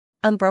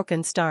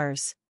Unbroken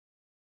Stars.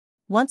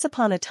 Once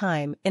upon a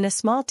time, in a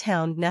small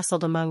town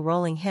nestled among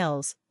rolling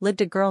hills,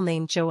 lived a girl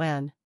named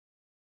JoAnn.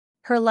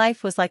 Her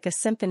life was like a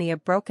symphony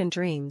of broken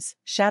dreams,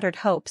 shattered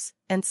hopes,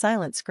 and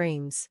silent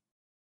screams.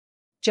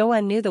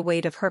 JoAnn knew the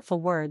weight of hurtful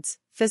words,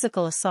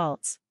 physical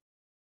assaults,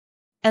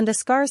 and the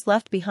scars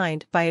left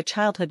behind by a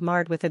childhood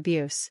marred with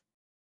abuse.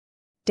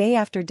 Day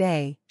after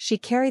day, she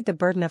carried the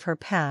burden of her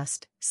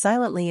past,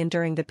 silently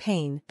enduring the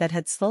pain that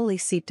had slowly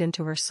seeped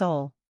into her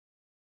soul.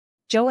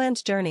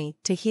 JoAnn's journey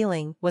to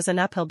healing was an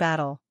uphill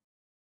battle.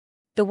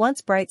 The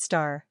once bright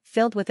star,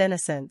 filled with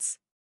innocence,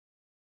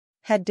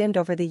 had dimmed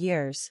over the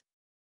years.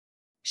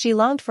 She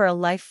longed for a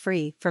life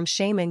free from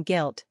shame and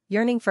guilt,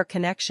 yearning for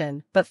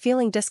connection but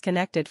feeling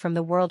disconnected from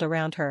the world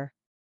around her.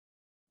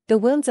 The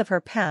wounds of her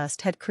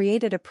past had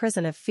created a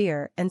prison of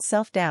fear and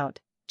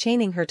self-doubt,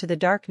 chaining her to the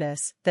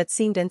darkness that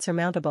seemed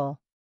insurmountable.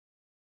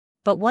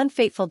 But one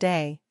fateful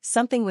day,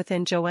 something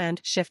within JoAnn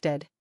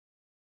shifted.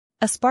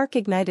 A spark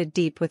ignited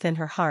deep within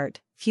her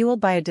heart, fueled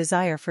by a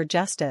desire for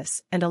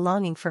justice and a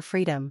longing for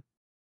freedom.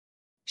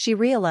 She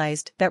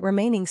realized that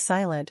remaining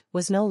silent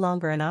was no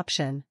longer an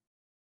option.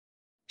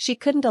 She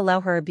couldn't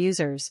allow her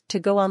abusers to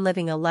go on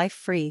living a life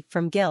free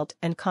from guilt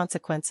and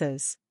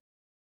consequences.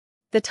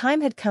 The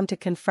time had come to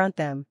confront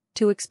them,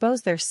 to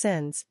expose their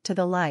sins to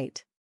the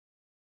light.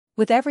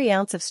 With every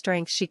ounce of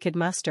strength she could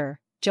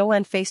muster,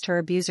 JoAnn faced her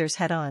abusers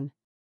head-on.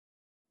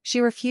 She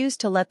refused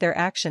to let their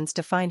actions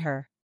define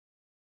her.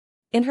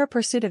 In her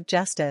pursuit of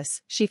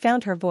justice, she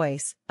found her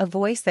voice, a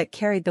voice that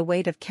carried the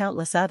weight of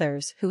countless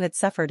others who had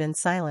suffered in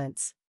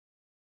silence.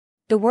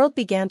 The world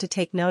began to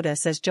take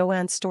notice as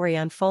JoAnn's story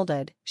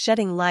unfolded,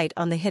 shedding light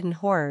on the hidden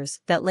horrors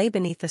that lay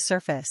beneath the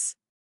surface.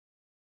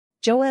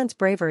 JoAnn's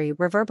bravery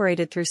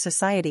reverberated through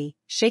society,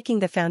 shaking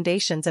the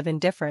foundations of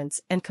indifference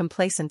and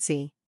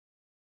complacency.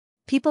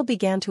 People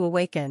began to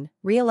awaken,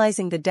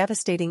 realizing the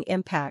devastating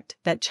impact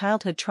that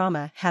childhood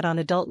trauma had on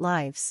adult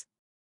lives.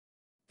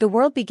 The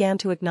world began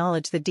to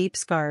acknowledge the deep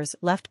scars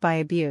left by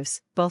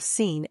abuse, both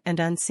seen and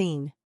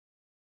unseen.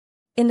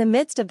 In the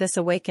midst of this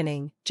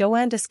awakening,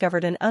 JoAnn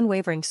discovered an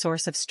unwavering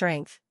source of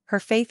strength, her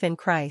faith in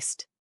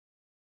Christ.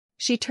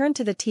 She turned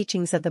to the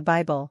teachings of the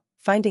Bible,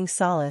 finding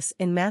solace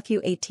in Matthew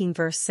 18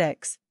 verse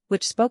 6,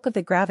 which spoke of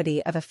the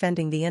gravity of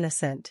offending the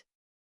innocent.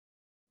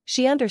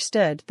 She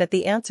understood that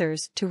the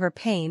answers to her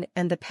pain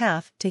and the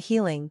path to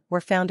healing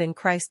were found in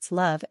Christ's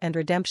love and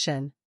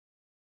redemption.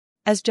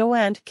 As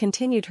JoAnn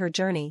continued her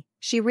journey,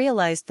 she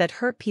realized that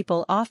hurt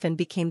people often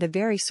became the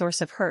very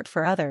source of hurt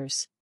for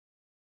others.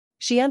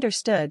 She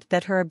understood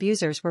that her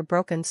abusers were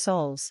broken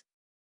souls,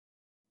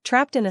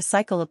 trapped in a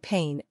cycle of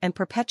pain and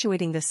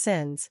perpetuating the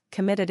sins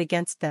committed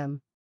against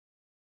them.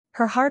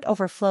 Her heart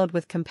overflowed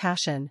with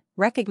compassion,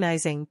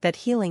 recognizing that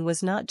healing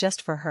was not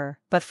just for her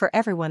but for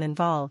everyone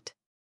involved.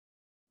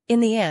 In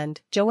the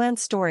end,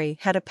 JoAnn's story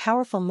had a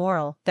powerful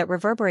moral that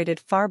reverberated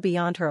far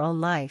beyond her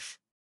own life.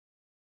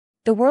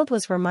 The world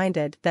was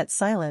reminded that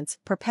silence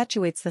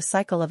perpetuates the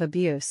cycle of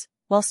abuse,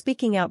 while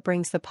speaking out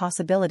brings the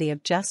possibility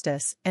of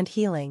justice and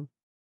healing.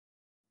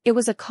 It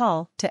was a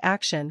call to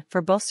action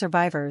for both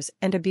survivors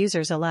and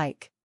abusers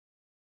alike.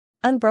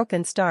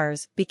 Unbroken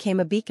Stars became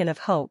a beacon of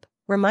hope,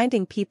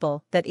 reminding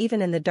people that even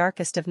in the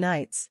darkest of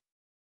nights,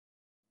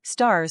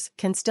 stars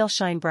can still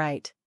shine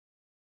bright.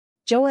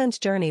 JoAnn's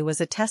journey was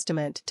a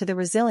testament to the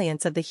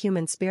resilience of the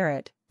human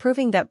spirit,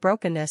 proving that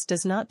brokenness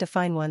does not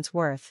define one's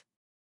worth.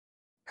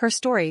 Her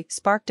story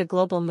sparked a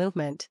global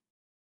movement,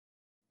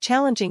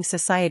 challenging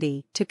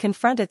society to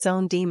confront its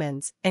own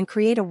demons and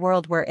create a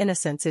world where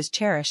innocence is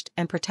cherished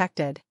and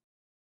protected.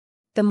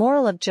 The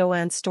moral of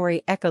JoAnn's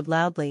story echoed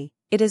loudly: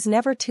 it is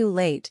never too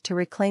late to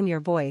reclaim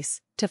your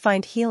voice, to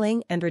find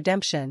healing and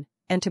redemption,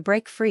 and to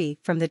break free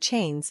from the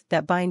chains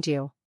that bind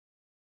you.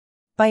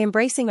 By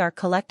embracing our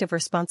collective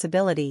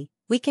responsibility,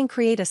 we can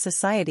create a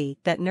society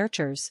that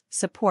nurtures,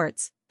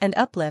 supports, and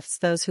uplifts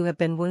those who have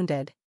been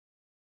wounded.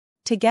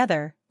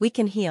 Together, we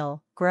can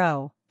heal,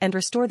 grow, and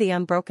restore the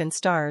unbroken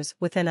stars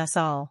within us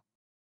all.